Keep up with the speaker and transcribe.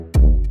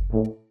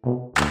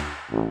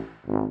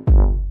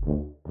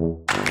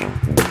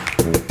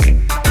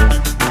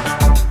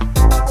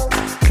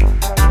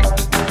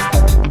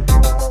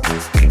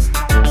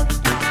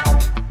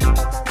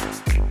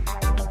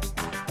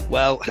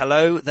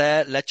Hello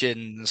there,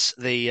 legends.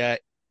 The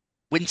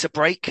winter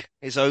break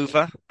is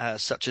over,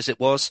 such as it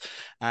was,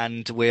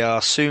 and we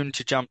are soon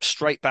to jump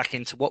straight back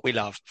into what we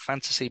love,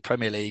 Fantasy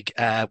Premier League.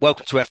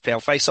 Welcome to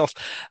FPL Face Off.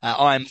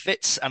 I'm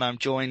Fitz, and I'm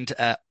joined,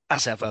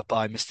 as ever,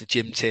 by Mr.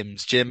 Jim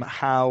Timms. Jim,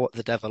 how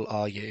the devil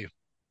are you?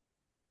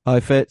 Hi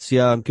Fitz,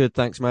 yeah, I'm good,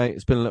 thanks, mate.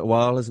 It's been a little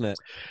while, hasn't it?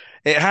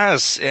 It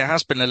has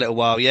been a little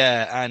while,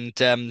 yeah.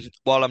 And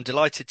while I'm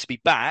delighted to be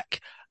back,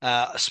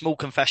 a small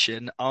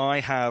confession: I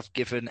have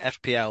given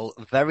FPL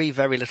very,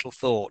 very little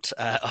thought.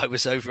 I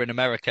was over in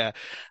America,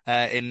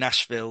 in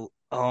Nashville.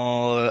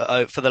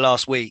 For the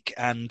last week,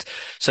 and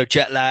so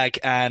jet lag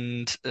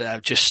and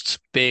just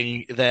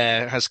being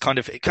there has kind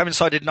of it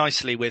coincided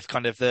nicely with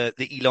kind of the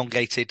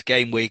elongated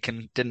game week,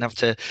 and didn't have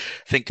to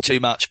think too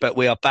much. But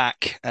we are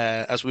back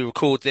as we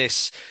record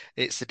this.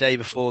 It's the day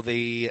before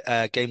the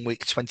game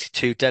week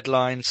 22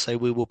 deadline, so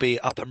we will be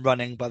up and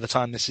running by the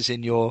time this is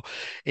in your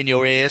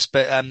ears.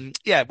 But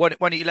yeah, why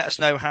don't you let us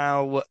know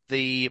how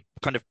the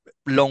kind of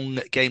long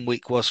game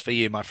week was for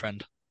you, my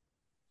friend?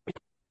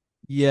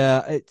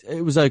 Yeah,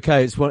 it was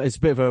okay. It's a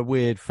bit of a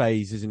weird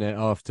phase, isn't it?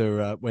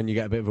 After when you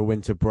get a bit of a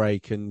winter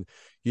break and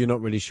you're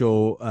not really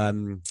sure.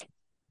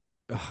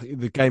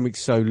 The game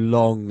week's so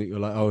long that you're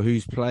like, oh,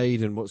 who's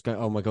played and what's going?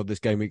 Oh my God, this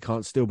game week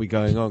can't still be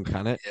going on,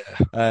 can it?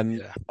 Yeah,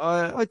 yeah,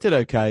 I did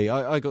okay.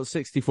 I got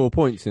 64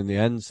 points in the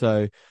end,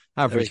 so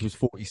average very, was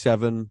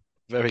 47.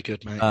 very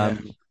good, mate. Yeah.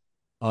 Um,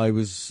 I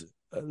was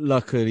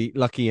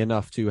lucky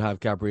enough to have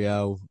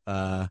Gabrielle.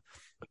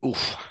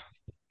 Oof.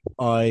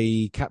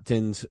 I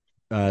captained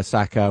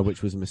Saka,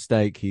 which was a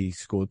mistake. He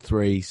scored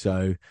three,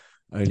 so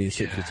only a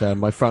six Yeah. return.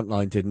 My front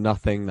line did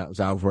nothing. That was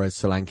Alvarez,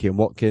 Solanke, and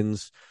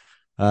Watkins.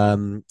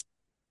 Um,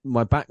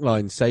 my back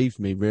line saved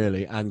me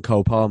really, and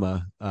Cole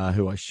Palmer,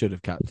 who I should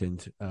have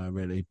captained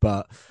really,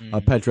 but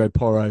Mm. Pedro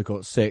Porro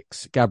got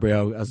six.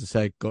 Gabriel, as I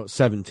said, got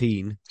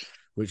 17,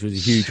 which was a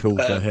huge haul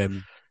for Superb.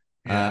 him.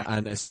 Yeah.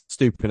 And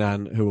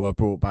Stupinan, who I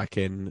brought back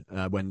in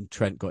when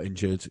Trent got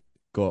injured,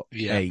 got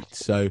Yeah. eight.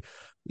 So,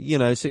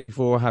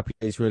 64 happy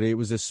days really. It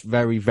was this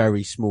very,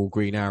 very small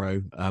green arrow.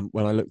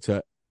 When I looked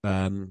at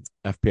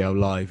FPL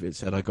Live, it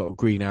said I got a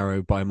green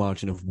arrow by a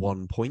margin of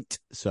 1 point.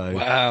 So,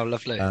 Wow.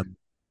 Lovely. um,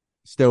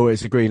 still,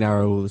 it's a green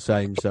arrow all the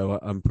same. So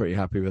I'm pretty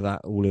happy with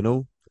that all in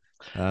all.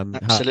 How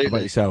about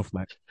Absolutely. yourself,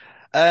 mate?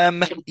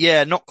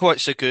 Yeah, not quite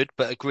so good,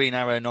 but a green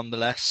arrow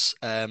nonetheless.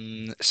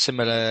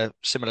 Similar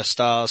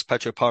stars,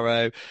 Pedro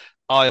Porro.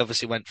 I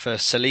obviously went for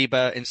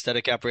Saliba instead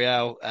of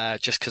Gabriel,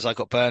 just because I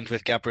got burned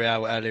with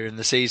Gabriel earlier in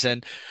the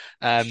season.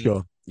 Um,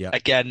 Sure. Yeah.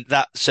 Again,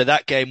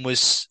 that game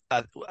was,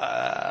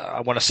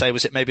 I want to say,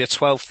 was it maybe a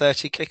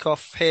 12:30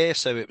 kickoff here?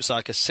 So it was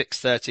like a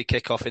 6:30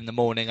 kickoff in the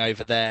morning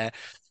over there.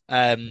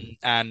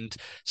 And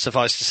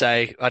suffice to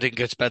say, I didn't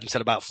go to bed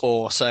until about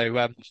 4.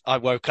 So I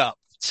woke up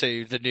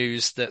to the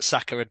news that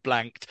Saka had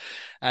blanked,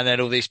 and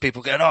then all these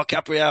people going, "Oh,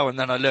 Gabriel!" And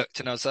then I looked,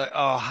 and I was like,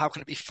 "Oh, how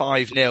can it be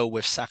 5-0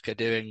 with Saka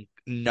doing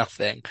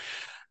nothing?"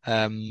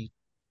 Um,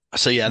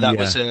 so yeah, that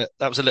was Yeah.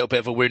 a little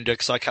bit of a wounder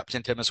because I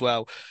captained him as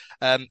well.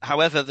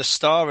 However, the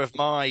star of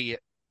my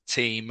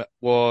team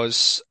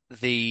was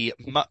the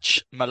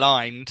much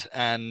maligned,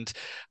 and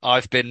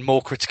I've been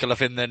more critical of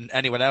him than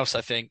anyone else,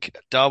 I think.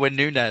 Darwin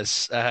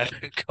Núñez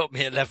got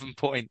me 11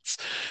 points,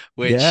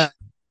 which, Yeah.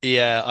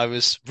 yeah, I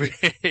was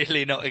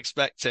really not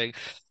expecting.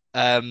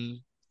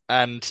 Um,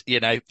 and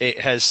it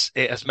has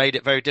made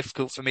it very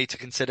difficult for me to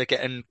consider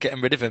getting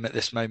rid of him at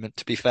this moment,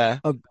 to be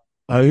fair.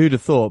 Oh, who'd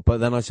have thought? But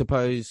then I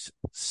suppose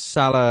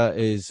Salah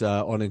is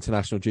on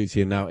international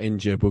duty and now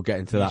injured. We'll get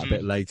into that a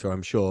bit Hmm. later,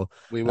 I'm sure.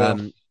 We will.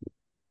 Um,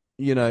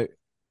 you know,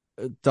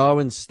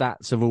 Darwin's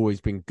stats have always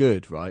been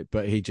good, right?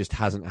 But he just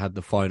hasn't had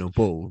the final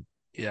ball.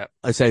 Yeah,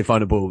 I say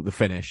final ball, the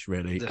finish,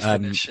 really. the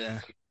finish. Yeah.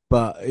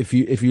 But if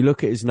you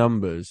look at his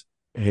numbers,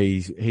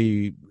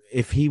 he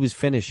if he was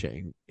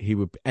finishing, he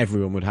would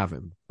everyone would have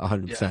him Yeah.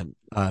 100%.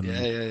 Yeah,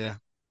 yeah, yeah.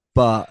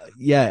 But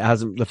yeah, it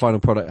hasn't the final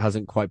product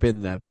hasn't quite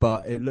been there.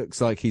 But it looks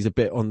like he's a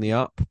bit on the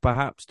up,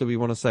 perhaps. Do we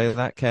want to say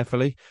that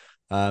carefully?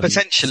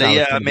 Potentially, Salah's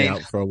yeah. I going to be mean,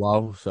 out for a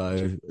while,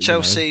 so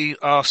Chelsea,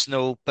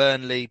 Arsenal,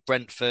 Burnley,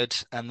 Brentford,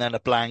 and then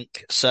a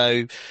blank.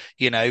 So,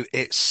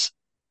 it's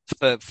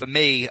for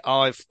me,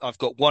 I've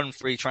got one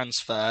free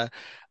transfer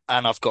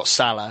and I've got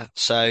Salah.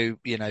 So,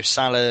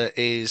 Salah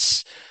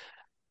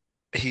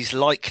he's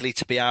likely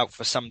to be out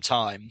for some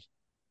time.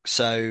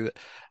 So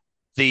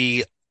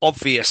the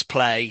obvious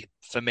play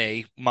for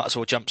me, might as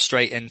well jump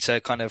straight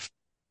into kind of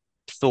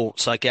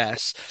thoughts, I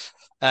guess.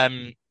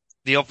 Um,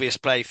 the obvious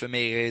play for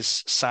me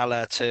is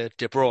Salah to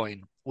De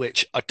Bruyne,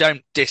 which I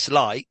don't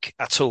dislike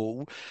at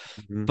all,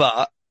 Mhm.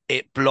 but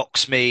it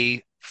blocks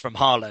me from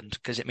Haaland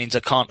because it means I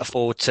can't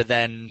afford to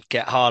then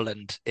get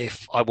Haaland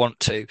if I want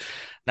to.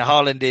 Now,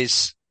 Haaland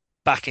is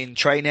back in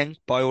training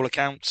by all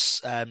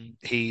accounts. Yeah,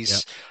 He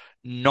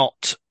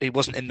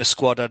wasn't in the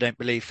squad, I don't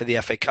believe, for the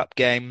FA Cup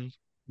game,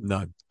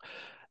 no,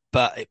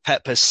 but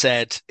Pep has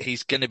said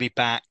he's going to be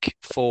back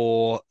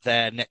for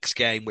their next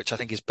game, which I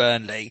think is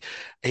Burnley.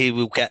 He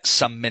will get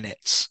some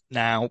minutes.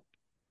 Now,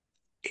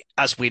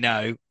 as we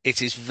know,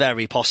 it is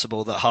very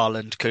possible that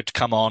Haaland could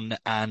come on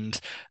and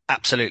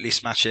absolutely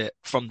smash it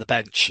from the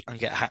bench and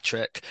get a hat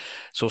trick.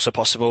 It's also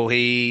possible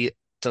he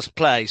doesn't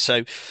play.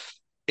 So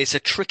it's a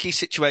tricky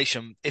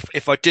situation.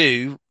 If I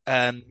do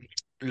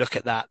look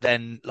at that,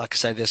 then like I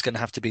say, there's going to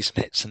have to be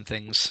some hits and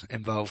things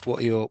involved. What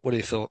are your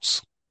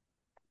thoughts?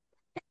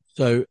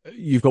 So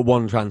you've got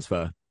one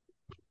transfer.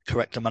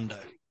 Correct, Amundo.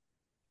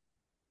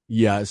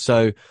 Yeah.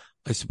 So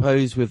I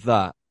suppose with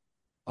that,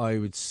 I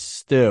would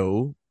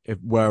still, if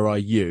where are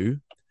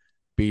you,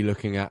 be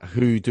looking at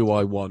who do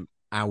I want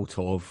out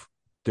of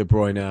De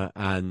Bruyne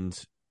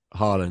and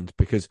Haaland?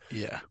 Because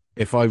Yeah.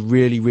 if I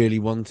really, really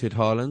wanted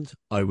Haaland,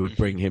 I would Mhm.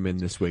 bring him in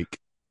this week.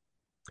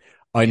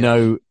 I Yeah.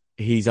 know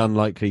he's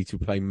unlikely to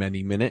play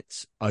many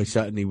minutes. I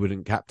certainly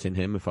wouldn't captain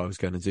him if I was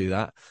going to do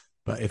that.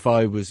 But if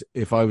I was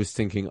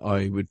thinking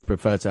I would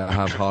prefer to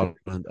have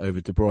Haaland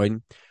over De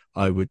Bruyne,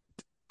 I would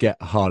get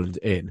Haaland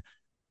in.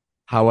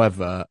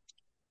 However,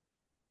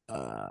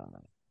 uh,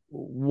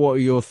 what are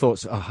your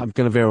thoughts? I'm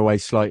going to veer away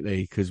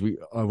slightly because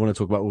I want to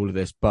talk about all of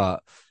this,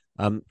 but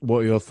what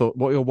are your thoughts?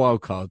 What are your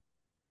wild card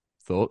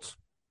thoughts?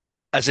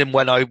 As in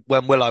when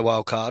will I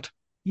wild card?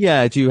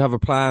 Yeah, do you have a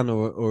plan,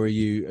 or are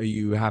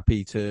you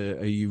happy to?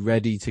 Are you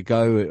ready to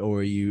go, or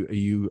are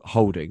you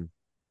holding?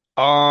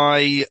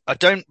 I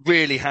don't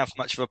really have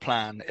much of a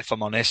plan, if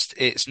I'm honest.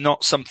 It's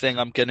not something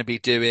I'm going to be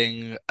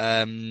doing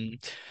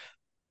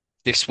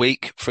this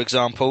week, for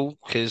example,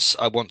 because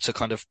I want to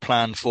kind of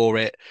plan for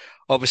it.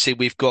 Obviously,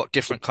 we've got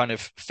different kind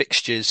of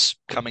fixtures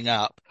coming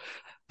up.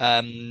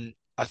 I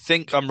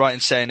think I'm right in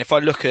saying if I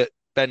look at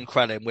Ben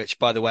Crellin, which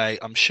by the way,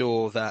 I'm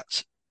sure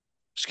that,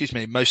 excuse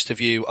me, most of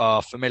you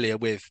are familiar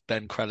with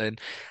Ben Crellin.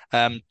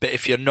 But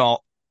if you're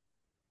not,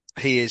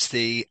 he is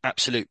the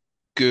absolute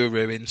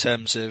guru in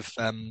terms of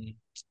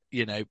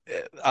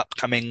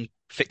upcoming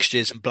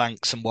fixtures and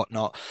blanks and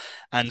whatnot.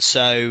 And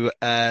so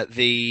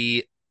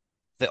the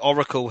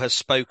Oracle has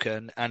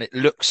spoken, and it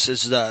looks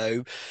as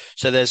though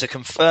there's a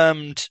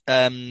confirmed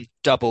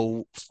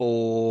double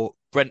for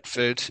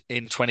Brentford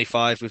in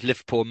 25 with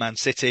Liverpool and Man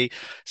City.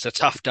 It's a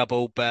tough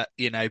double, but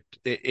it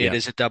Yeah,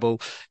 is a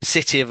double.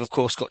 City have of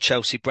course got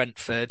Chelsea,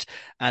 Brentford,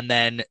 and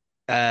then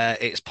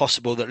it's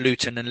possible that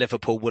Luton and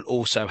Liverpool will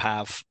also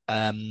have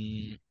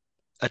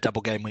a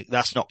double game week.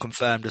 That's not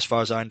confirmed as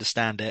far as I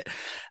understand it.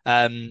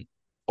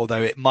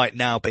 Although it might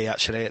now be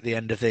actually at the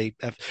end of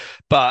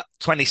but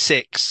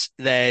 26,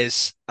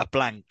 there's a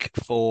blank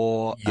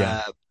for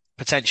yeah,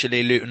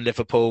 potentially Luton,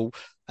 Liverpool,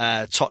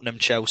 Tottenham,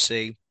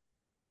 Chelsea.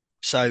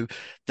 So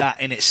that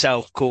in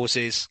itself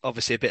causes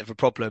obviously a bit of a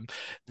problem.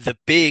 The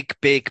big,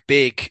 big,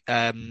 big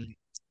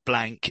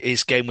blank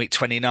is game week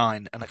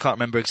 29, and I can't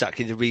remember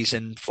exactly the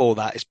reason for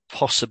that. It's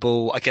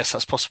possible, I guess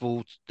that's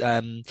possible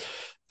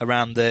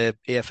around the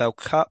EFL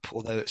Cup,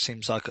 although it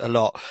seems like a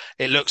lot.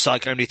 It looks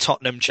like only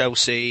Tottenham,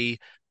 Chelsea,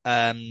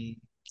 um,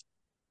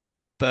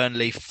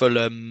 Burnley,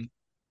 Fulham,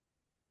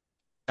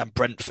 and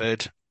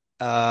Brentford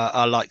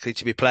are likely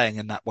to be playing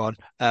in that one,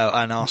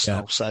 and yeah,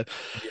 Arsenal. So,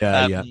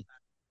 yeah, um, yeah.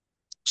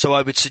 so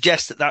I would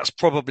suggest that that's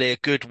probably a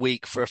good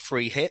week for a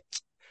free hit.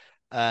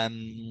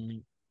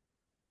 Um,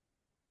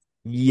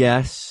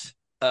 Yes.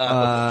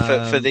 Um,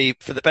 for the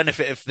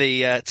benefit of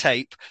the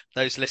tape,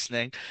 those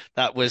listening,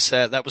 that was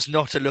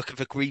not a look of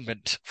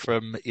agreement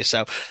from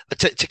yourself.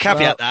 To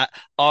caveat well,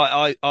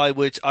 that, I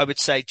would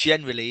say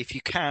generally, if you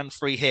can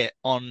free hit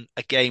on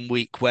a game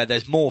week where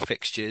there's more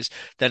fixtures,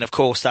 then of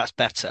course that's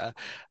better.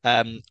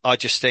 I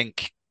just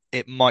think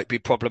it might be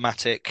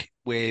problematic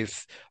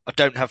with I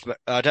don't have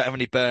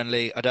any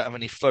Burnley, I don't have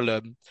any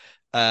Fulham.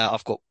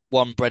 I've got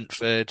one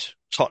Brentford,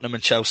 Tottenham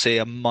and Chelsea.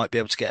 I might be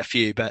able to get a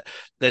few, but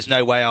there's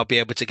no way I'll be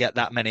able to get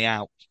that many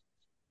out.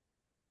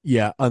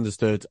 yeah,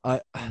 understood.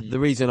 Mm. The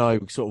reason I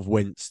sort of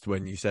winced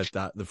when you said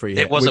that the free It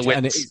hit, was a which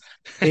and wince.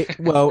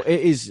 it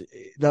is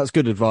that's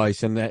good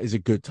advice and that is a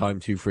good time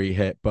to free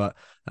hit, but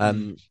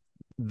Mm.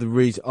 the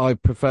reason I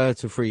prefer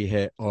to free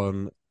hit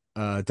on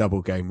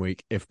double game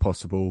week if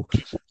possible.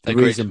 The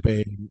Agreed. reason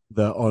being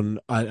that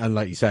and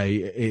like you say,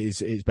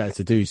 it's better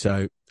to do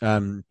so.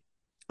 And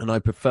I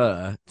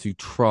prefer to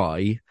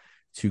try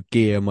to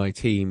gear my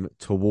team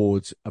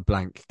towards a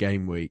blank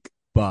game week,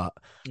 but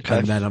Okay.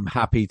 and then I'm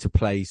happy to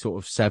play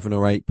sort of 7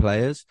 or 8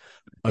 players.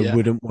 I Yeah.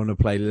 wouldn't want to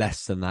play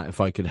less than that if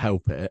I could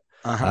help it.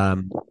 Uh-huh.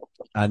 Um,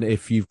 and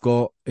if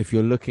you're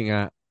looking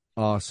at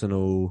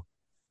Arsenal,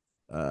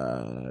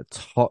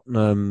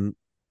 Tottenham,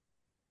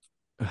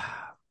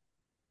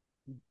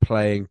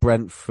 playing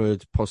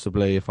Brentford,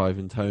 possibly if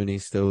Ivan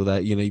Toney's still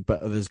there,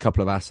 but there's a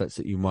couple of assets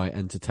that you might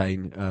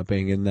entertain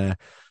being in there.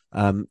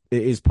 It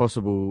is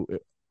possible,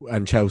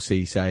 and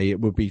Chelsea say it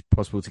would be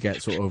possible to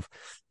get sort of,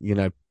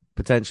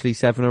 potentially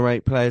 7 or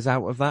 8 players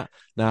out of that.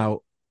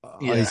 Now,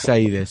 I Yeah.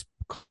 say this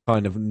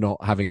kind of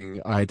not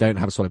having, I don't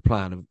have a solid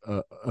plan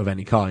of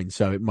any kind,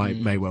 so it may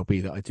Mm. well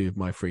be that I do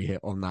my free hit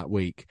on that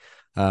week.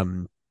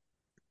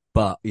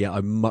 But yeah,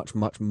 I much,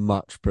 much,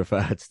 much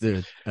prefer to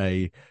do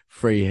a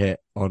free hit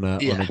on a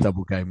Yeah.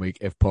 double game week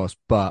if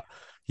possible. But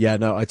Yeah,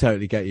 no, I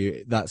totally get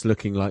you. That's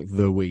looking like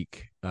the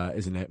week,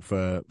 isn't it,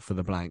 for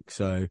the blank?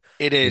 So,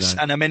 It you is,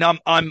 know, and I mean,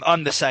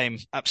 I'm the same.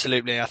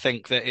 Absolutely, I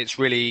think that it's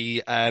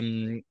really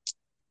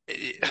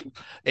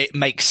it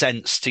makes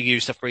sense to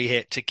use the free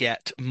hit to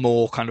get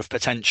more kind of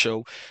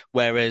potential.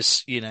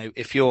 Whereas,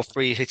 if you're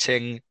free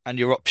hitting and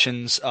your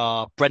options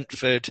are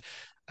Brentford,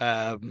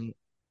 um,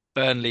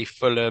 Burnley,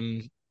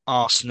 Fulham,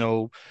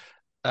 Arsenal,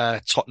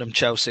 Tottenham,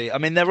 Chelsea. I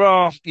mean,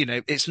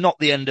 it's not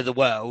the end of the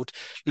world.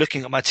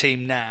 Looking at my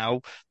team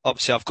now,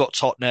 obviously I've got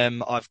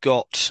Tottenham, I've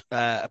got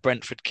a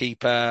Brentford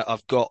keeper,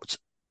 I've got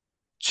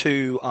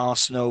two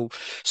Arsenal.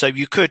 So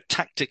you could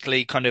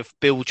tactically kind of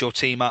build your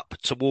team up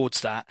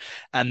towards that.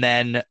 And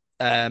then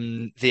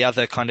the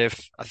other kind of,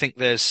 I think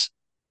there's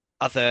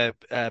other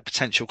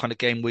potential kind of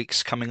game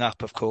weeks coming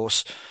up, of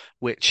course,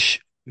 which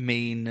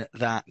mean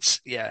that,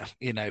 yeah,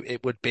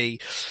 it would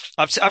be.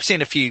 I've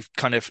seen a few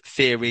kind of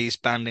theories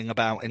banding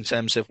about in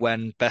terms of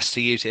when best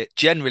to use it.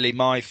 Generally,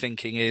 my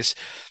thinking is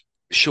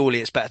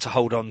surely it's better to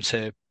hold on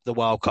to the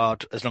wild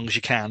card as long as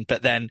you can,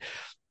 but then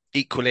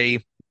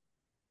equally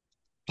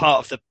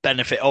part of the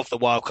benefit of the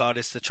wild card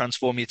is to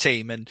transform your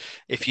team. And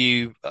if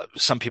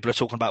some people are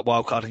talking about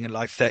wild carding in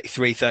like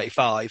 33,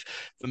 35.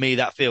 For me,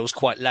 that feels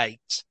quite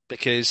late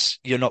because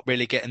you're not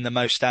really getting the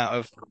most out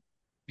of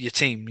your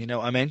team. You know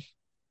what I mean?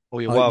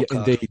 Or your yeah, wild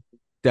card. indeed,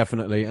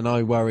 definitely. And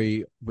I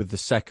worry with the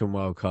second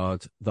wild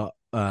card that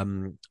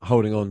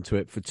holding on to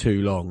it for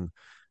too long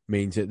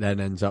means it then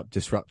ends up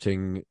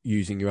disrupting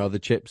using your other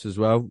chips as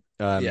well.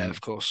 Yeah,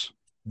 of course.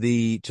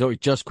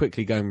 Just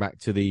quickly going back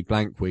to the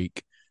blank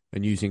week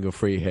and using your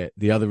free hit.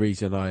 The other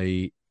reason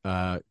I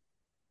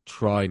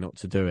try not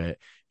to do it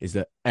is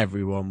that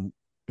everyone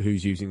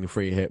who's using the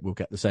free hit will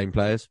get the same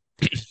players.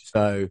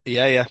 So,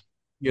 Yeah, yeah,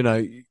 you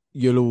know,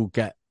 you'll all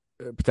get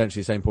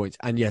potentially the same points.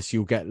 And yes,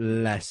 you'll get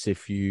less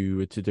if you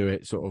were to do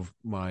it sort of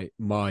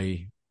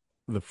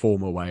the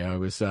former way I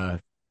was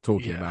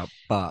talking yeah, about.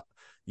 But,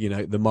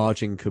 the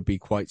margin could be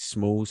quite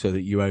small so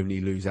that you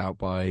only lose out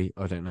by,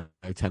 I don't know,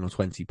 10 or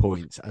 20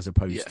 points as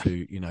opposed yeah.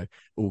 to,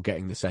 all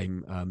getting the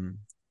same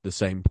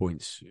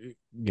points,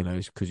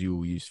 because you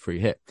all use free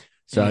hit.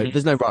 So hmm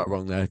there's no right or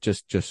wrong there.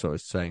 Just sort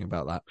of saying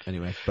about that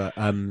anyway. But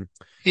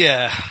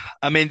Yeah.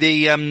 I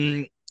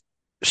mean,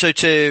 so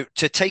to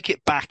take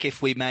it back,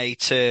 if we may,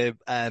 to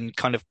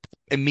kind of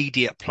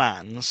immediate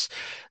plans.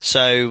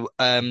 So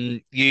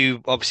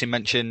you obviously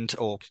mentioned,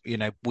 or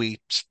we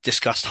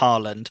discussed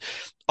Haaland.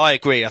 I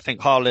agree. I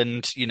think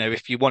Haaland,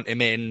 if you want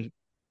him in,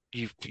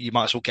 you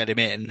might as well get him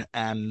in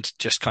and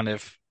just kind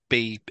of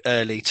be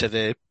early to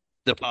the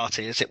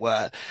party, as it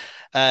were.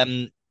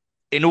 Um,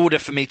 in order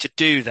for me to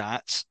do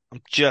that,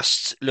 I'm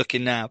just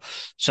looking now.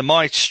 So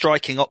my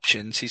striking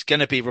options, he's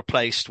going to be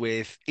replaced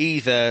with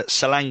either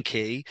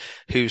Solanke,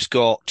 who's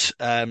got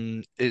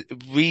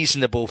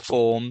reasonable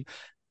form,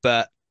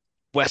 but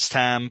West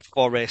Ham,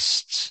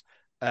 Forest,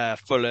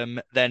 Fulham,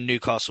 then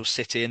Newcastle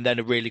City, and then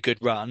a really good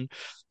run.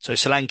 So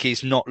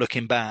Solanke's not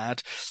looking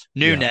bad.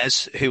 yeah.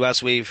 Nunes, who,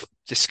 as we've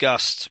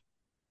discussed,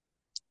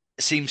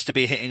 seems to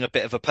be hitting a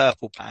bit of a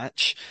purple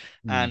patch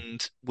Mm.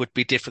 and would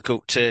be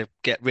difficult to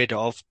get rid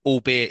of,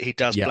 albeit he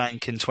does Yeah.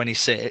 blank in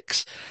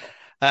 26.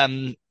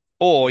 Um,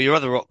 or your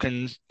other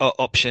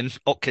option,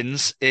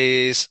 Watkins,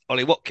 is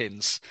Ollie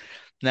Watkins.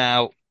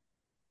 Now,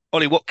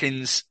 Ollie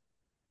Watkins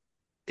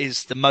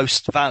is the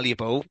most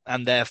valuable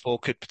and therefore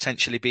could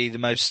potentially be the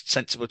most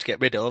sensible to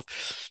get rid of.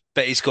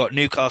 But he's got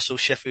Newcastle,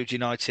 Sheffield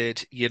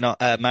United,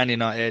 Man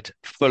United,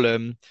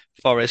 Fulham,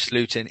 Forest,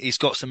 Luton. He's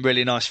got some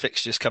really nice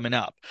fixtures coming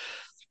up.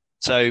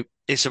 So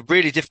it's a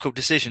really difficult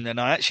decision, and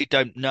I actually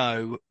don't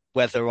know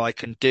whether I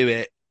can do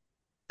it.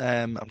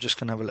 I'm just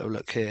going to have a little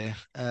look here.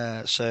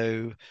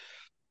 So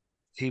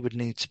he would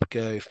need to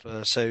go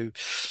for. So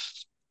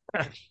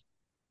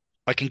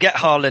I can get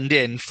Haaland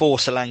in for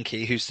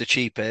Solanke, who's the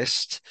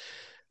cheapest,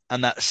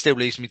 and that still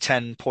leaves me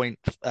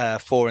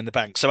 10.4 in the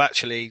bank. So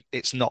actually,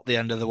 it's not the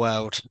end of the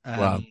world.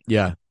 Well,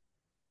 yeah.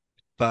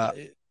 But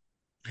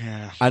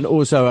yeah, And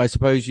also, I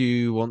suppose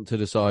you want to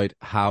decide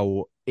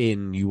how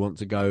in you want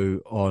to go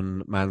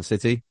on Man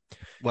City. Do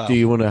well,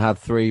 you want to have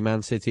three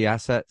Man City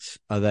assets?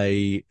 Are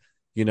they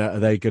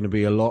going to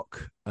be a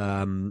lock?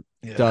 yeah,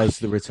 Does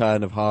the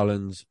return of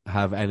Haaland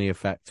have any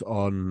effect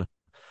on,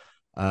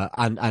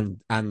 and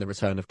the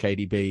return of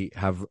KDB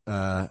have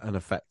an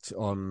effect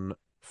on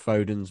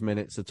Foden's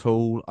minutes at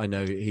all? I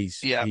know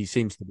yeah, he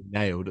seems to be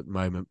nailed at the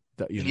moment.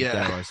 That yeah.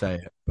 dare I say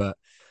it, but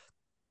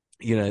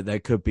there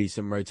could be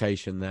some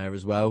rotation there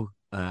as well.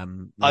 I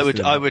They're would,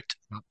 still in I the would,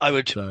 I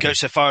would so go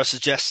so far as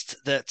suggest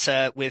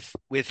that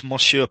with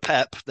Monsieur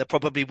Pep, there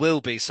probably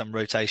will be some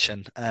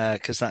rotation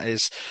because that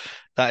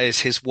is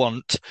his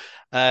want.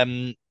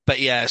 But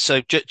yeah,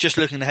 so just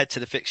looking ahead to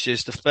the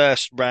fixtures, the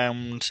first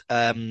round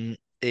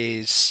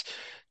is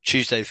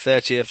Tuesday the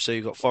 30th. So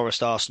you've got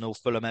Forest, Arsenal,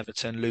 Fulham,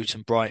 Everton,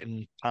 Luton,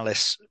 Brighton,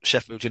 Palace,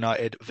 Sheffield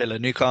United, Villa,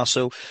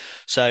 Newcastle.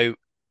 So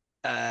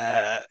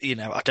I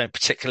don't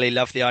particularly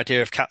love the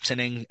idea of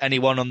captaining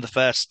anyone on the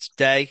first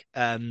day.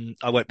 I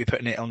won't be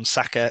putting it on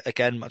Saka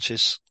again, much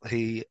as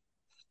he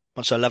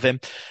much as I love him.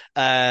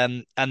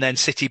 And then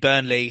City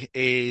Burnley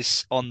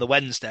is on the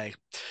Wednesday.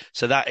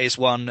 So that is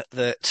one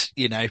that,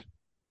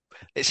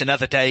 it's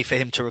another day for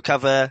him to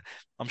recover.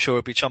 I'm sure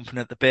he'll be chomping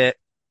at the bit.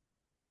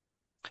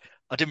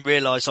 I didn't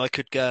realise I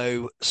could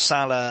go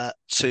Salah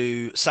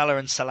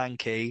and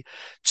Solanke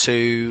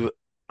to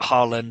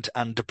Haaland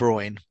and De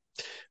Bruyne,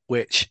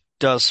 which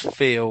does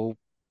feel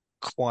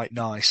quite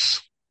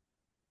nice.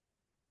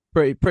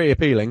 Pretty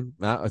appealing,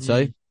 that I'd Mm,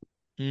 say.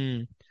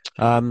 mm.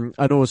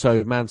 And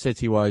also Man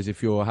City wise,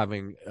 if you're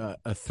having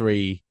a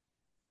three,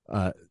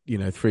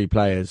 three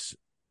players,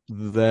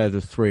 they're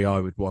the three I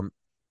would want.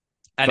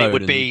 And it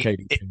would Foden, be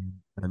KDB,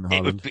 and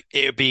Haaland.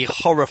 it would be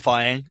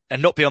horrifying,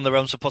 and not beyond the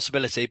realms of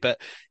possibility, but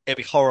it'd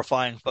be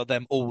horrifying for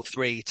them all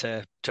three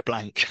to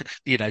blank,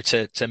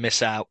 to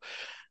miss out.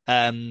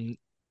 Um,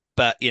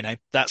 but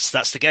that's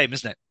the game,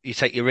 isn't it? You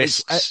take your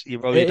It's risks, you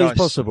roll your it is dice.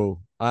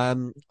 possible.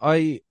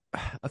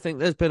 I think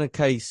there's been a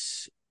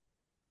case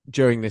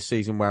during this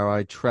season where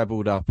I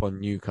trebled up on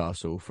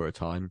Newcastle for a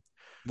time.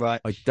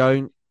 Right. I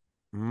don't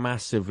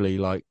massively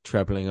like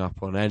trebling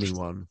up on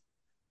anyone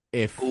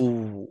if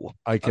Ooh,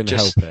 I I've can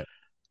just help it.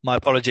 my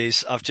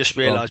apologies. I've just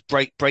Go on. realised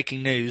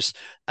breaking news.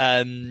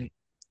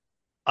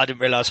 I didn't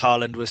realise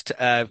Haaland was De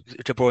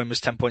Bruyne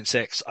was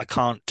 10.6. I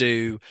can't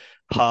do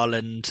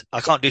Haaland.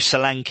 I can't do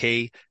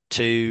Solanke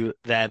to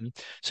them,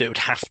 so it would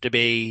have to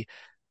be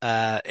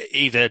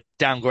either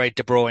downgrade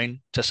De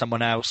Bruyne to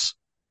someone else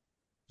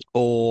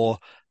or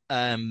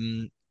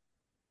um,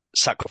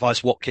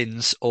 sacrifice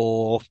Watkins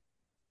or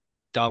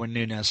Darwin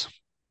Núñez.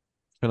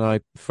 Can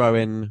I throw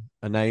in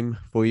a name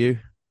for you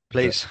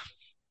that Please.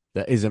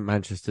 that isn't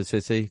Manchester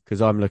City?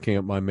 Because I'm looking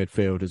at my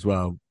midfield as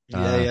well,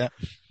 Yeah, yeah.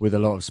 with a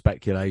lot of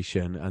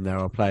speculation, and there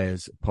are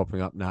players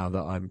popping up now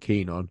that I'm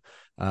keen on.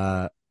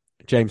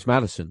 James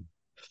Maddison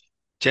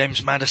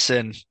James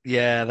Maddison.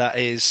 Yeah, that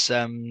is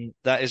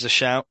a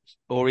shout.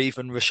 Or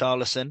even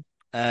Richarlison.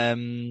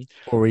 Um,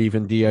 or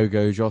even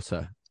Diogo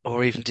Jota.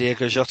 or even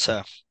Diego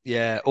Jota.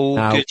 Yeah,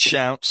 all Now, good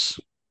shouts.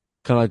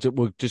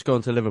 we'll just go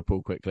on to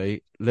Liverpool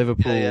quickly.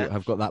 Yeah, Liverpool yeah,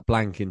 have got that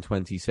blank in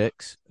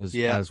 26,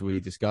 yeah, as we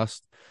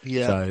discussed.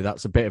 yeah. So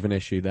that's a bit of an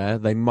issue there.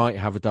 They might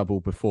have a double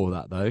before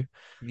that though.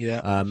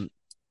 Yeah. Um,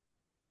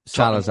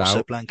 Tottenham Salah's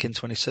also out. blank in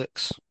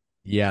 26.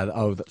 Yeah,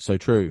 oh, that's so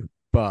true.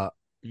 But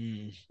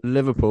Mm,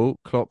 Liverpool,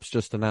 Klopp's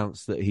just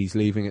announced that he's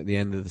leaving at the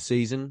end of the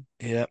season.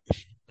 yeah.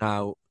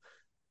 Now,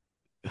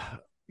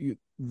 the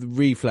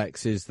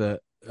reflex is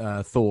that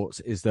thoughts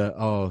is that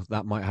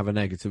that might have a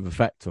negative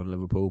effect on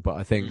Liverpool, but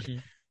I think Hmm.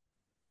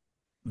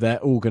 they're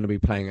all going to be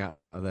playing out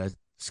of their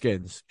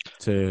skins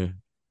to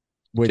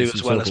win Do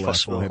some as well as silverware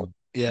for possible. him.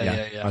 Yeah, Yeah,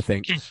 yeah, yeah.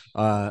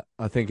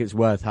 I think it's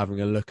worth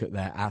having a look at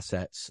their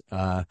assets.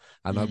 And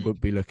I Mm,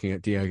 would be looking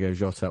at Diogo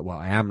Jota. Well,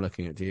 I am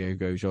looking at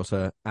Diogo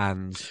Jota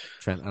and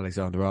Trent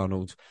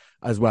Alexander-Arnold,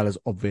 as well as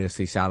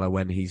obviously Salah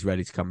when he's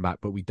ready to come back.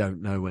 But we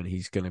don't know when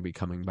he's going to be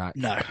coming back.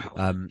 no,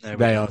 no, we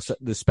They don't. are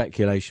the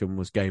speculation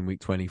was game week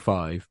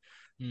 25,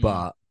 Mm.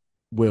 but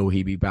will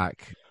he be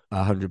back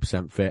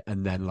 100% fit?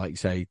 And then, like you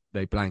say,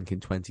 they blank in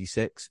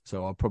 26.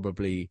 So I'll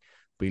probably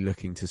be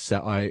looking to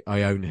sell. I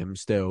own him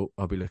still.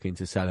 I'll be looking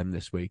to sell him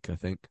this week, I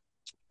think.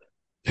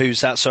 Who's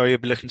that? Sorry, you'll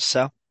be looking to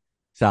sell?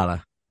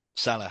 Salah.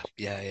 Salah.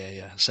 Yeah, yeah,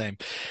 yeah. Same.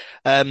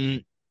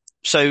 Um,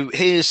 so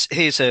here's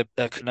a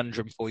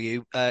conundrum for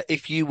you.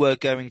 If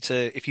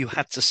you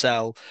had to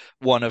sell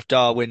one of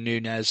Darwin,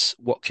 Núñez,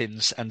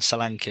 Watkins, and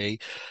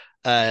Solanke,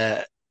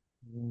 uh,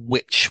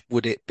 which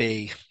would it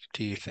be,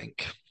 do you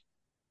think?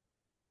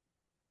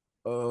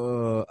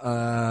 Uh,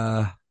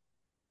 uh,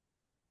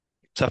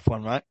 Tough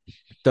one, right?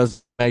 does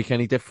it make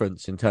any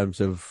difference in terms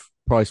of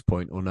price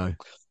point or no?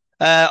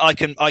 I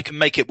can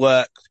make it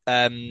work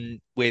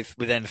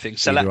with anything.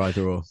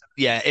 Either or.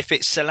 Yeah, if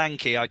it's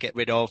Solanke I get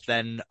rid of,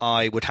 then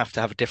I would have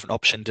to have a different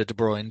option to De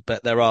Bruyne,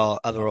 but there are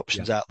other Yeah.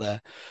 options out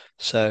there.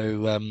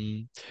 So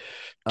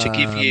to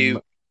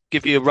Um,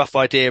 give you a rough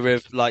idea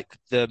of like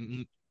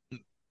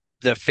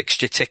the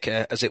fixture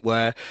ticker, as it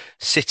were,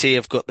 City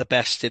have got the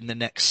best in the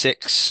next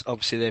six.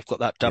 Obviously, they've got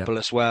that yeah. double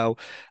as well.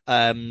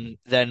 Then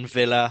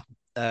Villa,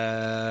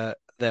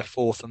 they're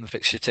fourth on the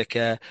fixture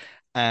ticker,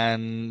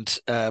 and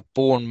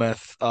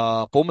Bournemouth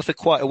are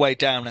quite a way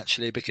down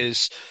actually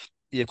because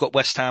you've got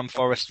West Ham,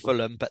 Forest,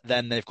 Fulham, but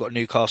then they've got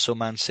Newcastle,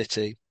 Man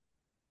City.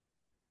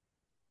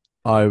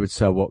 I would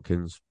sell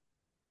Watkins.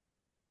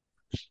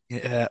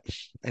 Yeah,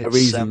 My it's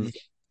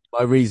reasons,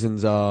 my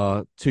reasons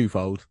are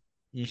twofold.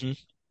 mhm,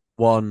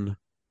 One,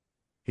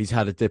 he's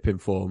had a dip in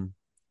form,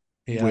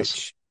 he has.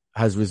 which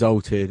has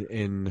resulted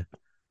in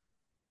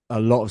a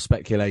lot of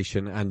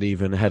speculation and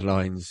even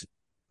headlines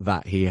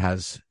that he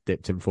has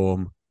dipped in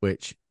form,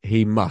 which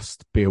he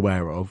must be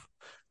aware of.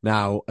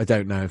 Now, I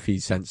don't know if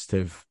he's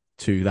sensitive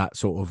to that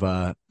sort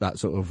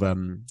of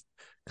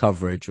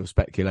coverage or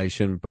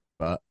speculation,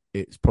 but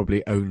it's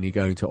probably only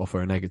going to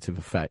offer a negative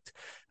effect.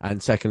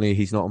 And secondly,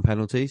 he's not on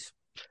penalties.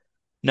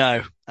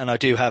 No, and I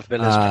do have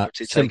Villa's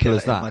penalty Simple taker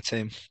as in that. my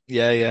team.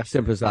 Yeah, yeah,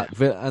 Simple as yeah. that.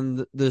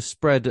 And the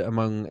spread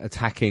among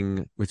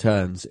attacking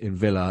returns in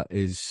Villa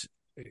is,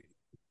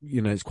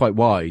 it's quite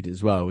wide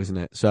as well, isn't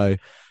it? So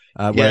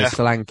Whereas Yeah.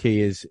 Solanke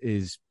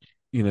is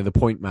the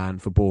point man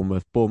for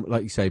Bournemouth. Bournemouth,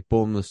 like you say,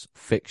 Bournemouth's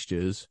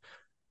fixtures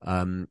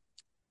um,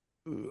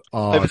 Over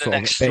are the sort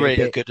of next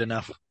three are good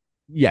enough.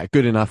 yeah,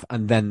 good enough,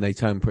 and then they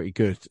turn pretty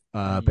good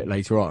a bit Mm.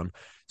 later on.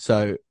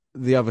 So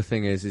the other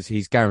thing is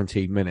he's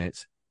guaranteed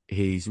minutes.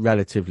 He's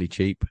relatively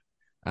cheap,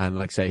 and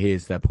like I say, he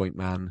is their point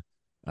man.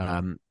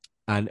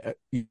 And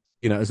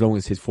as long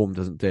as his form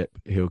doesn't dip,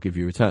 he'll give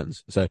you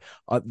returns. So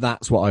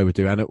that's what I would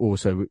do. And it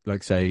also,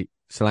 like say,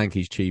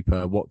 Solanke's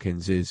cheaper.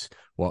 Watkins is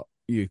what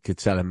you could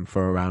sell him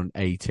for around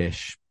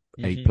eight-ish,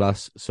 eight Hmm.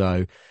 plus.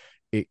 So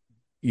it,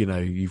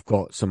 you've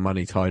got some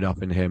money tied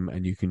up in him,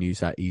 and you can use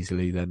that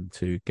easily then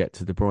to get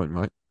to De Bruyne,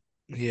 right?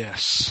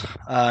 Yes.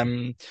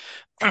 I'm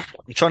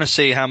trying to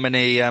see how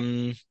many.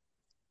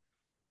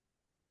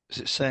 Is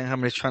it saying how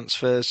many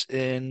transfers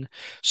in?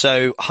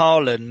 So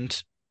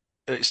Haaland,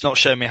 it's not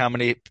showing me how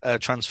many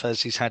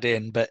transfers he's had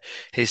in, but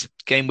his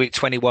game week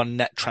 21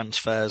 net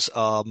transfers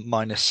are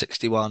minus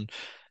 61.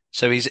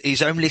 So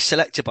he's only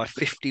selected by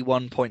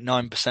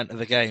 51.9% of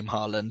the game,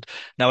 Haaland.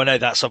 Now I know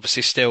that's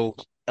obviously still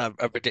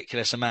a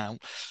ridiculous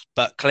amount,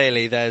 but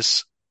clearly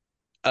there's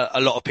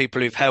a lot of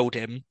people who've held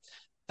him.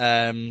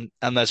 And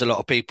there's a lot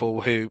of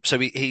people so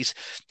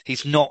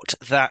he's not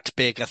that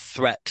big a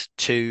threat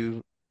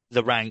to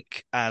the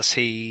rank as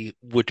he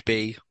would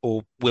be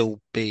or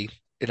will be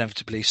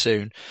inevitably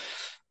soon.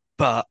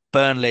 But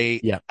Burnley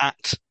Yeah.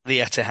 at the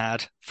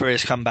Etihad for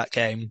his comeback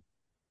game,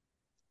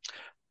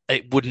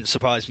 it wouldn't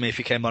surprise me if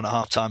he came on at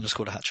half time and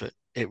scored a hat trick.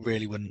 It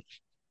really wouldn't.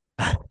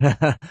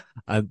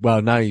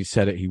 Well, now you've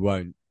said it, he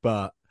won't.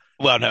 But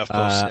Well, no, of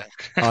course, uh,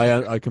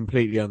 yeah. I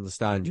completely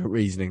understand your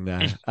reasoning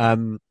there.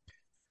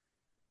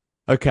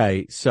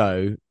 Okay,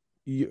 so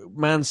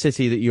Man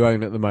City that you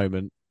own at the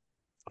moment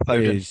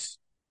Foden. is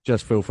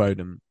just Phil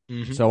Foden.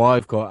 Hmm. So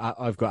I've got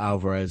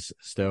Alvarez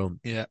still.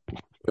 Yeah,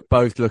 We're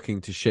both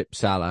looking to ship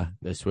Salah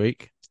this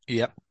week.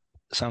 yeah.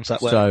 Sounds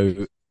that way.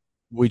 So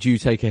would you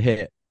take a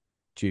hit?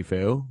 Do you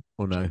feel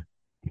or no?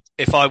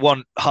 If I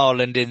want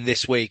Haaland in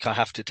this week, I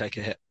have to take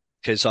a hit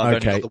because I've only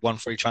got Okay, the one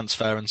free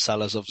transfer and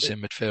Salah's obviously a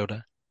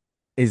midfielder.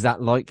 is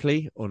that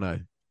likely or no?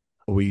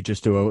 Or will you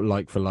just do a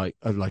like for like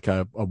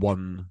a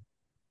one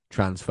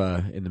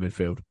transfer in the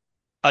midfield?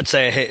 I'd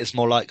say a hit is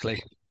more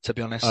likely, to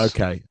be honest.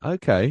 Okay,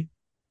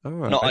 all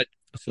Not right.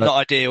 So not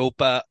ideal,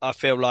 but I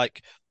feel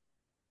like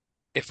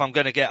if I'm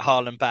going to get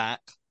Haaland back,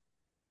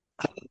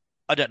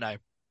 I don't know.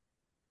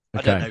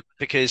 I don't okay, know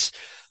because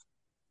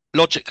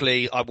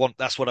logically,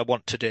 that's what I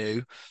want to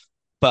do.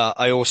 But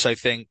I also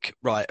think,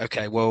 right,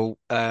 okay, well,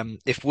 um,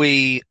 if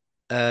we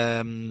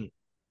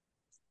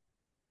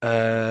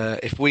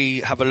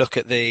have a look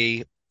at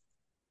the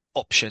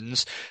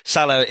options,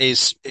 Salah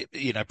is,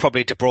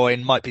 probably De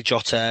Bruyne, might be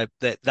Jota.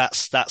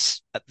 That's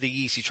the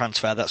easy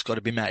transfer that's got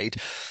to be made.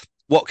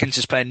 Watkins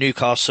is playing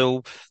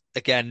Newcastle.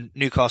 Again,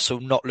 Newcastle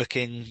not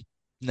looking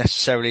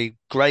necessarily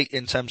great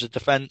in terms of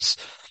defence,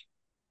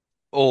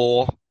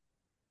 or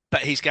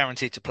but he's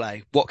guaranteed to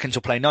play. Watkins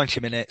will play 90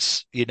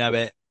 minutes, you know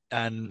it,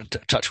 and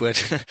touch wood.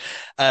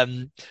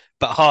 um,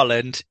 but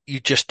Haaland,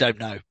 you just don't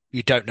know.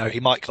 You don't know. He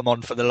might come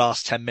on for the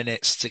last 10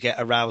 minutes to get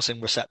a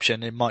rousing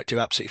reception. It might do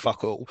absolutely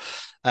fuck all.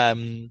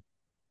 Um,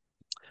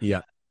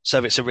 yeah.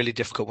 so it's a really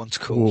difficult one to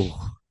call. Ooh,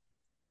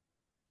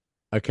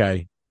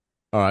 okay.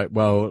 All right.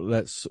 Well,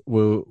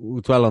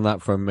 we'll dwell on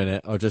that for a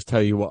minute. I'll just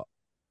tell you what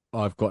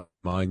I've got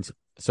in mind.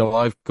 So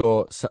I've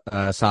got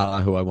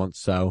Salah, who I want to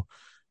sell.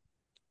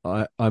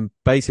 I'm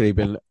basically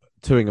been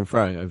toing and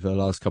froing over the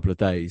last couple of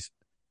days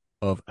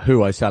of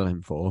who I sell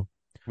him for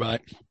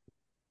Right.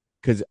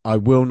 because I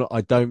will not.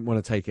 I don't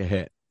want to take a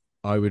hit.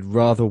 I would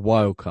rather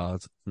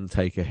wildcard than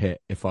take a hit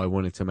if I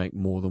wanted to make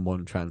more than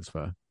one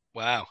transfer.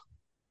 Wow.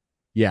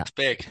 Yeah, That's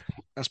big.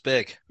 That's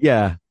big.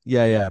 yeah.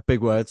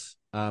 Big words.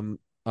 I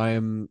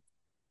am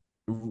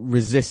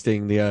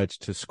resisting the urge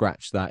to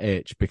scratch that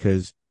itch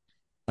because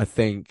I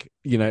think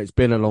it's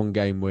been a long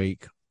game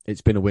week.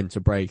 It's been a winter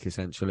break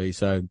essentially,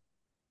 so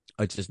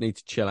I just need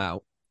to chill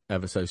out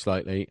ever so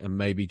slightly and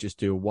maybe just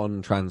do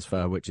one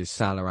transfer, which is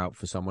Salah out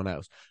for someone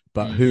else.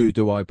 But Mm. who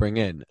do I bring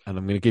in? And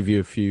I'm going to give you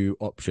a few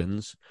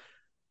options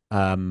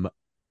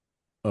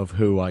of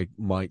who I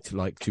might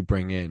like to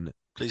bring in.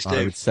 Please I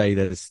do. would say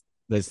there's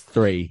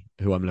three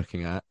who I'm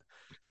looking at,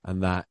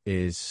 and that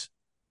is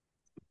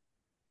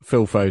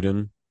Phil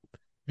Foden,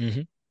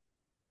 Hmm.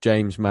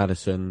 James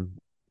Maddison,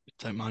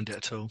 Don't mind it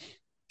at all.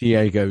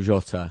 Diego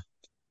Jota.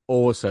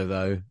 Also,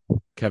 though,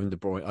 Kevin De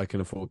Bruyne, I can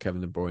afford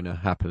Kevin De Bruyne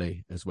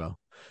happily as well.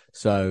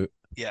 So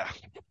Yeah.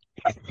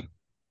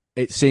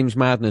 it seems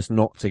madness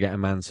not to get a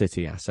Man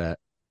City asset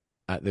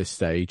at this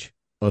stage,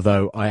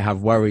 although I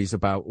have worries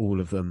about all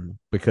of them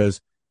because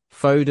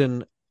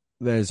Foden,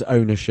 there's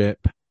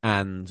ownership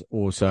and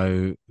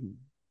also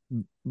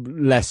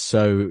less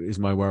so is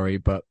my worry,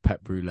 but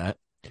Pep Roulette.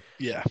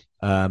 Yeah.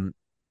 Um,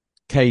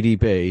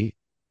 KDB,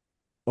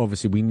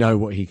 obviously we know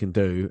what he can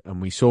do and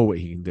we saw what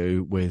he can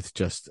do with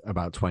just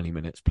about 20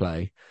 minutes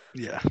play.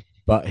 Yeah.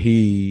 But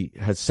he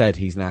has said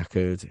he's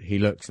knackered. He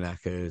looks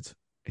knackered.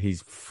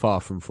 He's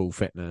far from full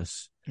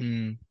fitness.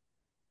 Mm.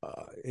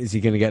 Is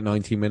he going to get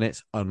 90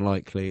 minutes?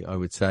 Unlikely, I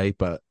would say.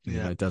 But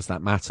Yeah. does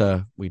that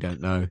matter? We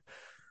don't know.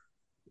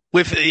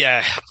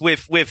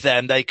 With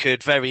them, they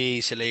could very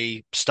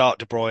easily start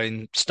De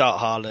Bruyne, start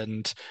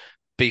Haaland,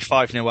 be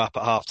 5-0 up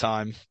at half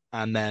time,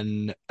 and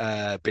then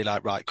be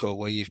like, right, cool,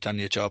 well, you've done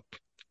your job,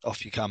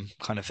 off you come,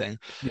 kind of thing.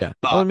 Yeah.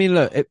 Well, I But mean,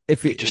 look,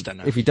 you just don't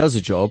know. if he does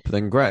a job,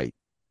 then great.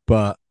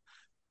 But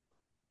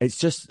I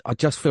just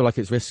feel like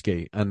it's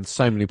risky, and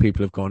so many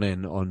people have gone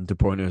in on De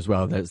Bruyne as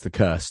well. There's the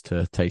curse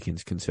to take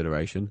into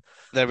consideration.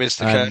 There is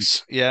the Um,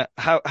 curse. Yeah.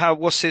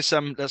 What's his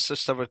let's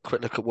just have a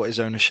quick look at what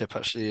his ownership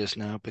actually is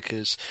now,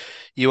 because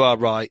you are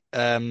right.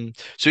 So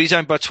he's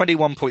owned by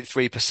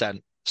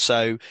 21.3%.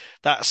 So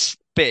that's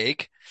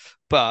big,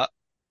 but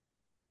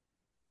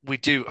we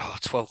do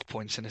 12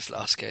 points in his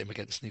last game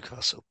against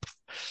Newcastle.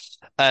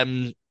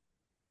 Um,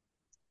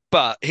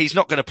 but he's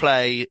not going to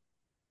play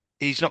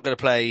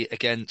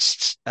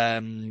against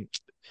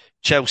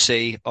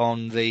Chelsea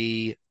on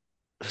the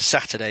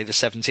Saturday, the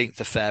 17th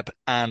of Feb,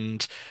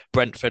 and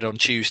Brentford on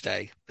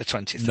Tuesday, the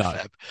 20th of no,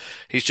 Feb.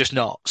 He's just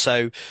not.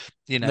 So,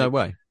 you know, no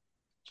way.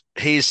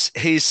 his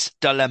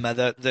dilemma,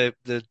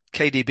 the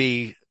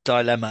KDB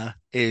dilemma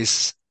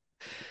is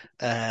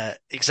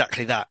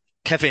exactly that.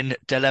 Kevin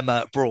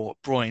Dilemma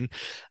Bruyne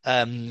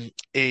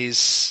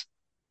is,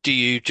 do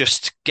you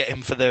just get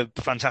him for the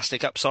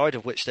fantastic upside,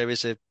 of which there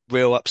is a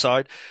real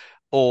upside,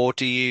 or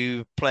do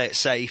you play it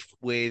safe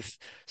with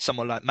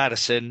someone like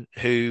Madison,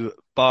 who,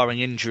 barring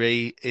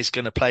injury, is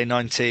going to play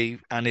 90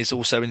 and is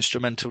also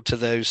instrumental to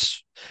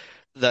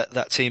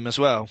that team as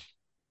well?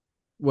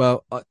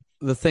 Well,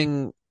 the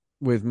thing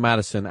with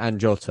Madison and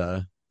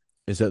Jota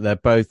is that they're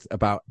both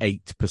about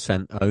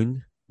 8%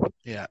 owned,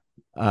 Yeah.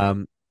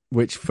 um,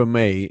 which for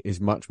me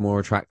is much more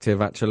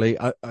attractive. Actually,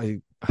 Both I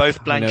know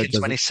blank it in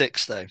doesn't.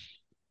 26, though.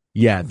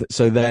 Yeah,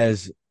 so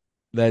there's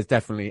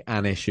definitely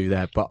an issue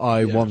there, but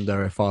I Yeah.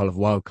 wonder if I'll have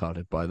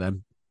wildcarded by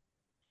then.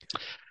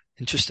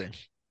 Interesting.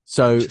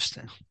 So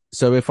Interesting.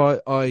 so if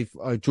I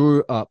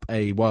drew up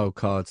a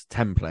wildcard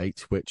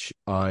template, which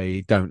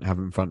I don't have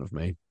in front of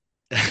me,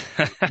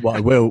 what I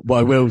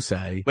will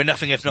say, We're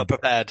nothing if not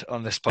prepared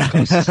on this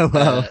podcast.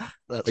 well,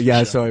 That's for yeah,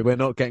 sure. sorry, we're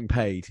not getting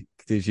paid.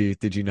 Did you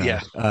know?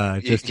 Yeah.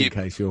 Just in You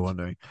case you're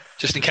wondering,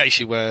 just in case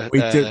you were we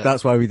did.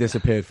 That's why we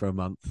disappeared for a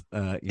month.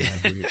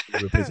 We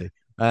were busy.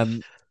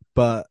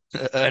 But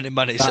earning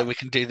money so that, we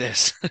can do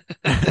this.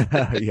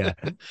 yeah,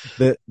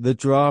 the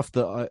draft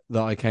that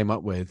I came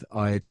up with,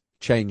 I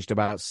changed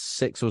about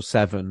 6 or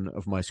 7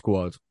 of my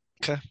squad.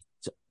 Okay.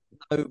 So,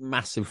 no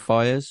massive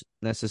fires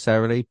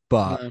necessarily,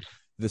 but No.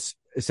 this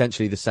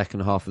essentially the second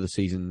half of the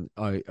season,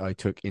 I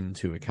took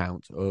into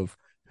account of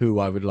who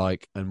I would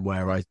like and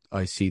where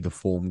I see the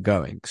form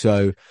going.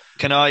 So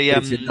Can I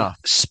it's enough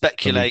for me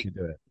speculate to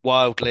do it. Yeah,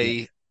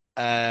 wildly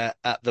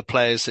at the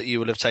players that you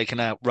will have taken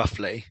out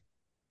roughly?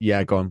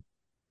 yeah, gone.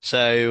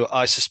 So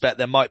I suspect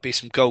there might be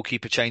some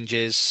goalkeeper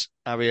changes.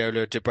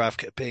 Areola,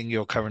 Dubravka being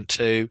your current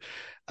two.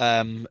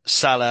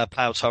 Salah,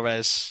 Pau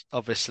Torres,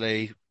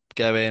 obviously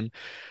go in.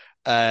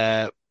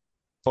 Uh,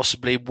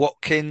 Possibly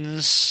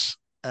Watkins,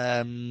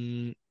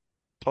 possibly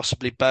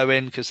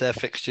Bowen, because their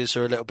fixtures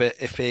are a little bit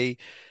iffy.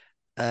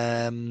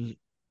 Um,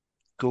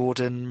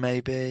 Gordon,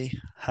 maybe.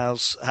 How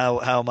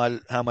am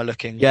I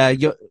looking? Yeah,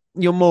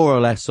 you're more or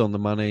less on the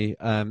money.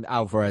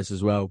 Alvarez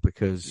as well,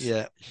 because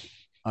Yeah,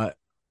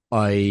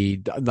 I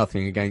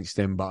nothing against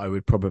him, but I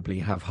would probably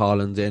have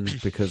Haaland in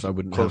because I of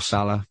wouldn't have course.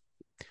 Salah.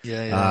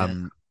 Yeah, yeah, yeah.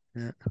 Um,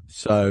 Yeah.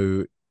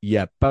 so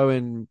yeah,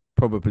 Bowen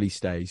probably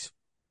stays.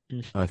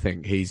 Mm, I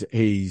think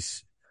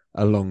he's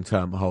a long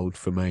term hold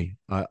for me.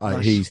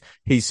 nice.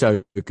 He's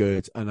so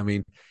good, and I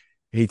mean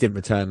he didn't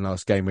return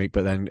last game week,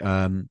 but then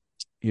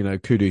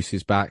Kudus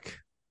is back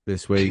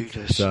this week,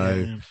 Kudos,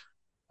 so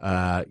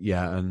yeah.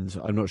 yeah, and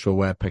I'm not sure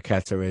where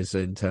Paqueta is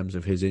in terms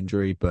of his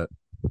injury, but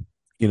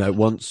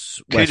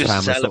once West Kudos Ham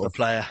is a are hell of sort a of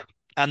player.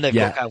 And they've got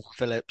yeah, Calvin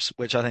Phillips,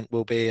 which I think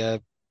will be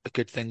a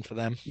good thing for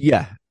them.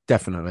 yeah,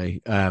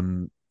 definitely.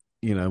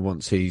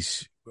 Once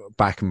he's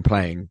back and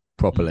playing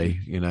Mm. properly,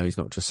 he's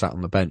not just sat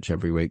on the bench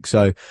every week.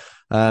 So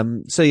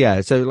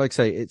yeah, so like I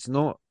say, it's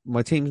not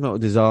my team's not a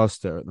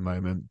disaster at the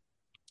moment,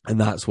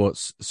 and that's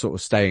what's sort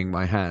of staying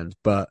my hand.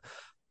 But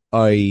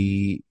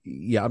I'm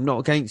not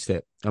against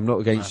it. I'm not No.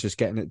 against just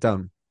getting it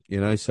done.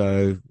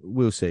 So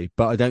we'll see.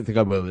 But I don't think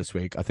I will this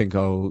week. I think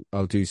I'll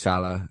do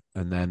Salah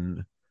and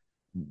then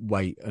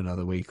wait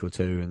another week or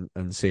two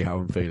and see how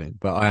I'm feeling.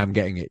 But I am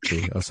getting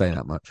itchy. I'll say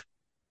that much.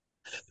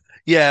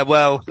 Yeah,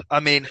 well, I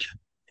mean,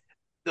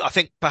 I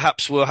think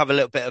perhaps we'll have a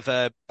little bit of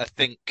a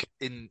think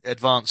in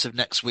advance of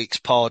next week's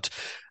pod,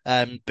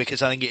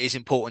 because I think it is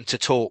important to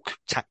talk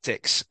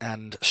tactics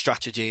and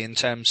strategy in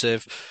terms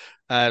of.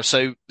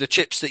 So the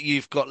chips that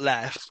you've got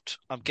left,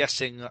 I'm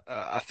guessing,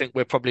 I think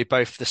we're probably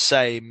both the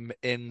same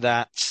in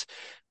that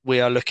we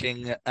are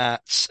looking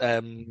at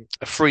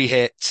a free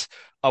hit,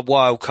 a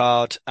wild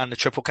card, and a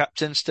triple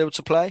captain still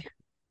to play.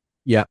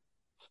 Yeah,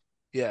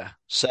 Yeah.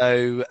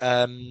 So,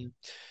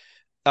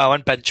 oh,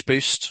 and bench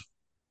boost.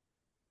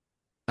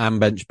 and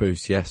bench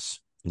boost. Yes,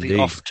 The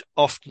indeed.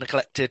 oft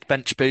neglected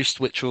bench boost,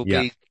 which will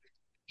Yeah, be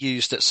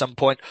used at some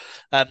point.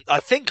 I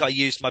think I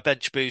used my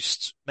bench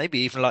boost maybe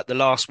even like the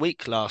last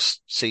week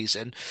last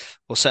season,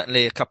 or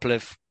certainly a couple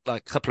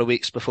of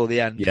weeks before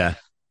the end. Yeah.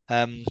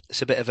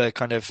 It's a bit of a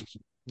kind of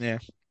yeah,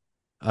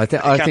 I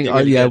think it I can think be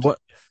really yeah, good. what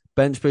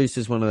bench boost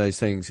is one of those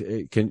things.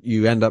 It can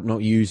you end up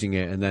not using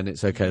it, and then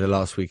it's okay the Mm,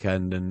 last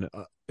weekend, and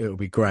it'll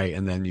be great,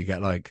 and then you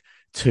get like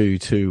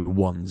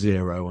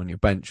 2-2-1-0 on your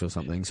bench or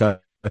something. So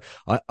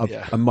I I,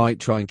 yeah, I might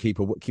try and keep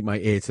my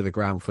ear to the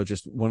ground for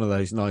just one of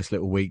those nice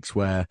little weeks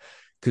where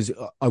because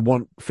I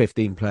want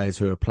 15 players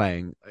who are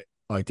playing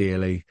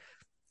ideally.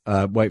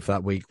 Wait for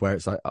that week where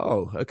it's like,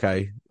 oh,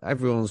 okay,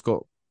 everyone's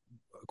got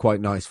quite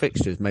nice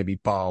fixtures, maybe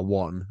bar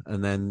one,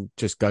 and then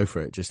just go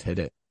for it, just hit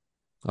it.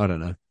 I don't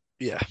know.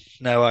 yeah.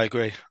 No, I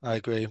agree. I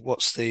agree.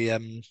 What's the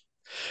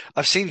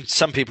I've seen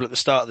some people at the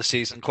start of the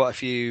season, quite a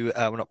few,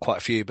 well, not quite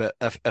a few, but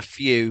a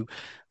few,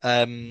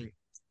 um,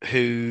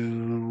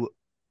 who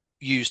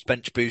used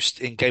bench boost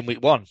in game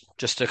week one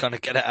just to kind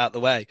of get it out of the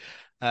way,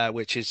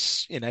 which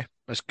is,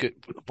 that's good.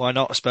 Why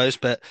not, I suppose?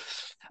 But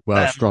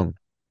Well, um, strong.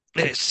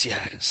 it's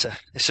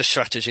a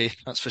strategy,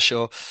 that's for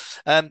sure.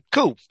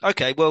 Cool.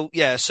 Okay. Well,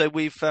 yeah. So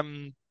we've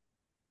obviously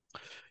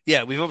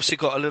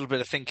got a little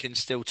bit of thinking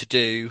still to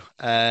do.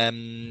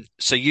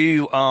 So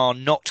you are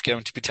not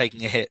going to be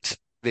taking a hit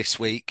this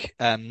week,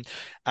 and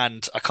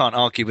I can't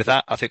argue with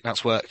that. I think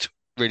that's worked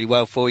really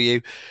well for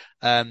you.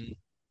 Um,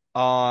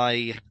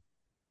 I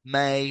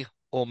may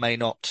or may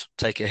not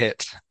take a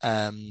hit.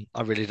 I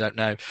really don't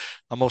know.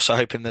 I'm also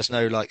hoping there's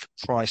no like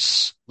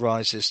price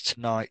rises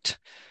tonight.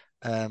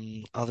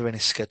 Are there any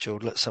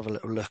scheduled? Let's have a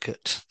little look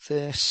at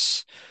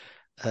this.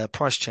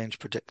 Price change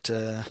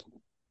predictor.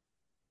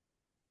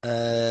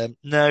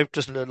 No,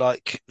 doesn't look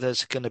like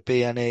there's going to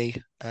be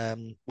any,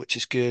 which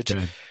is good.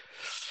 Okay.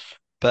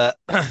 But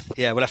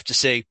yeah, we'll have to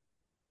see.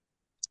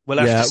 We'll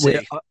have to Yeah,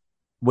 see.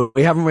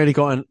 we haven't really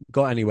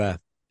got anywhere,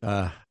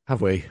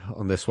 have we,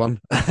 on this one?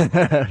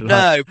 Like,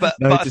 No, but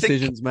no but I think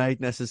decisions made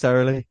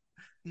necessarily.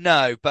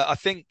 no, but I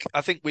think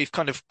we've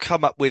kind of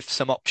come up with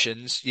some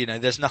options.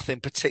 There's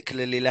nothing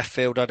particularly left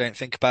field, I don't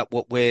think, about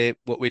what we're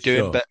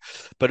doing, Sure. but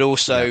Yeah.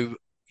 also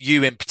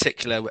you in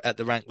particular at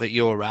the rank that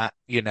you're at,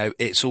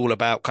 it's all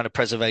about kind of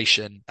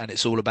preservation and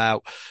it's all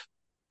about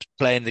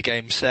playing the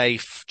game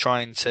safe,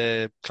 trying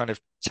to kind of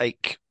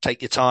take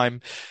your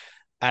time.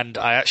 And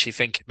I actually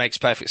think it makes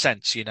perfect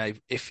sense.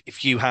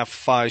 If you have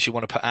fires you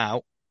want to put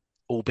out,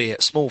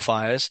 albeit small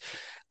fires,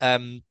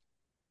 um,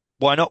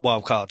 why not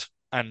wildcard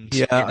and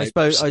Yeah, I preserve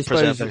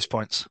suppose those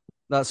points?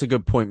 that's a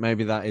good point.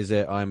 Maybe that is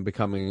it. I'm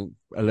becoming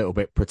a little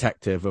bit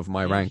protective of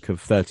my Mm. rank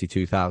of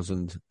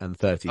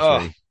 32,033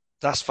 Oh,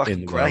 that's in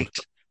fucking the world. great.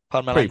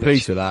 Pardon my Pretty pleased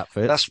language. with that,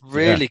 That's Fitz. Yeah.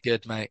 really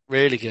good, mate.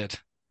 Really good.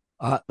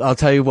 I'll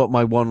tell you what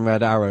my one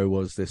red arrow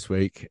was this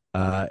week.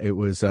 It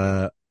was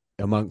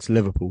amongst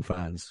Liverpool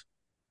fans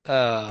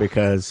Uh,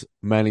 because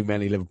many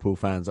Liverpool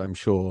fans, I'm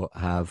sure,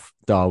 have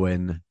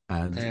Darwin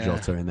and yeah,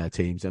 Jota in their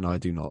teams, and I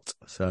do not.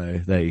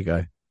 So there you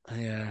go.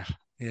 yeah,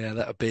 yeah.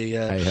 That would be.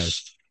 Hey ho.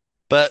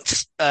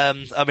 But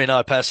I mean,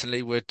 I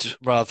personally would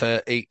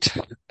rather eat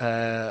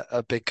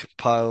a big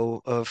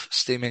pile of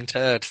steaming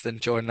turd than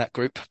join that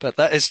group. But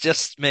that is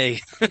just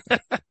me.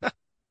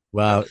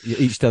 Well,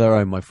 each to their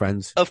own, my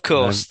friends. Of You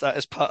know, course, that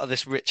is part of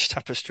this rich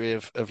tapestry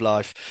of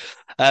life.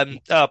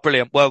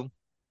 Brilliant. Well,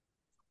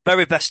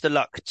 very best of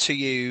luck to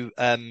you,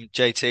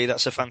 JT.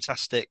 That's a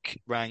fantastic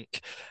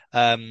rank.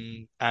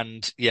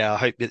 And yeah, I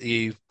hope that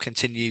you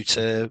continue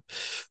to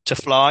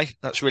fly.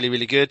 That's really,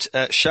 really good.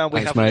 Shall we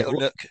thanks, have a mate. little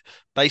look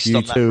based You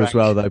on that too as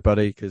well, rank? though,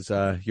 buddy, because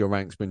your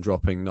rank's been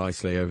dropping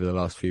nicely over the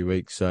last few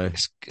weeks. So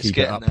It's keep it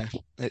getting up. there.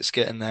 It's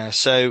getting there.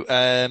 So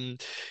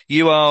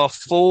you are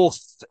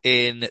fourth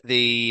in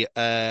the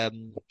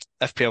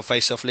FPL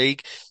Face-Off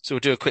League. So we'll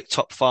do a quick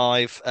top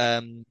five.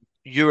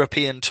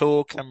 European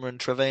Tour, Cameron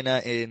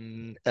Trevena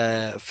in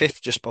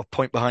fifth, just a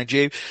point behind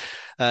you.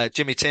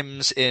 Jimmy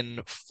Timms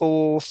in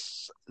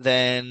fourth.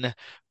 Then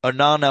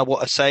Onana,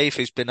 what a save,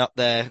 who's been up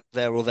there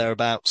or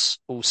thereabouts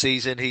all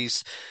season.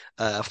 He's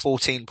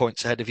 14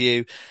 points ahead of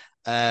you.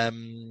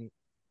 Um,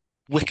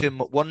 Wickham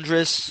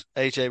Wanderers,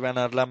 AJ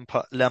Ranard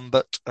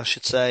Lambert, I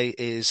should say,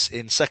 is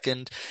in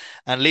second,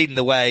 and leading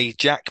the way,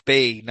 Jack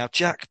B. Now,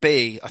 Jack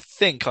B, I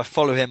think I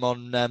follow him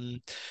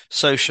on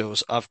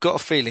socials. I've got a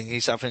feeling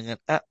he's having an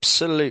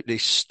absolutely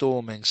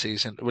storming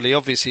season. Well, he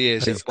obviously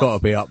is at He's one. got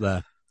to be up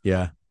there.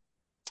 Yeah.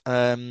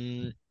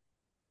 Um,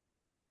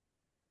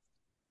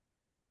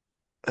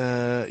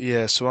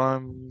 yeah. So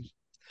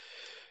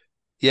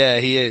yeah,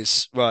 he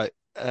is right.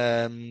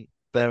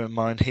 Bear in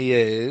mind, he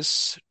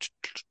is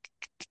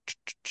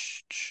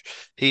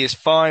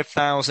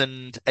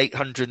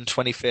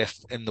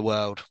 5,825th in the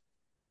world.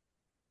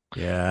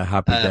 Yeah.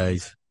 Happy Um,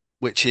 days.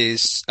 which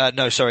is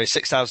no, sorry,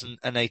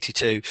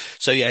 6,082.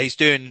 So yeah, he's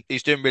doing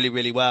really,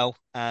 really well,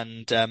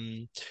 and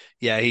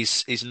yeah,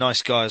 he's a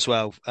nice guy as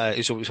well.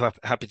 He's always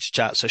happy to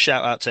chat. So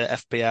shout out to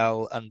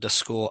FPL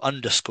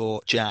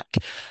underscore Jack.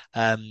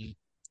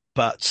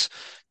 But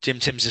Jim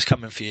Timms is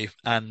coming for you,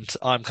 and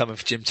I'm coming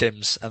for Jim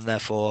Timms, and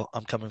therefore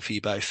I'm coming for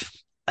you both.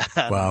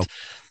 And Wow.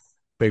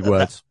 Big That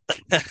words.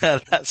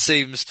 that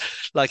seems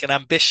like an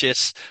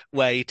ambitious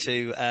way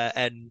to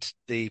end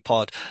the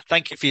pod.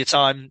 Thank you for your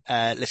time,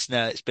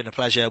 listener. It's been a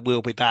pleasure.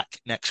 We'll be back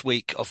next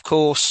week, of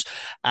course.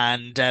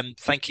 And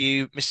thank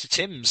you, Mr.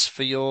 Timms,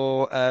 for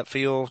your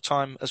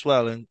time as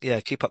well. And yeah,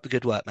 keep up the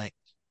good work, mate.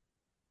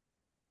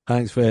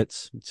 Thanks,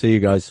 Fitz. See you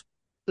guys.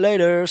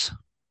 Laters.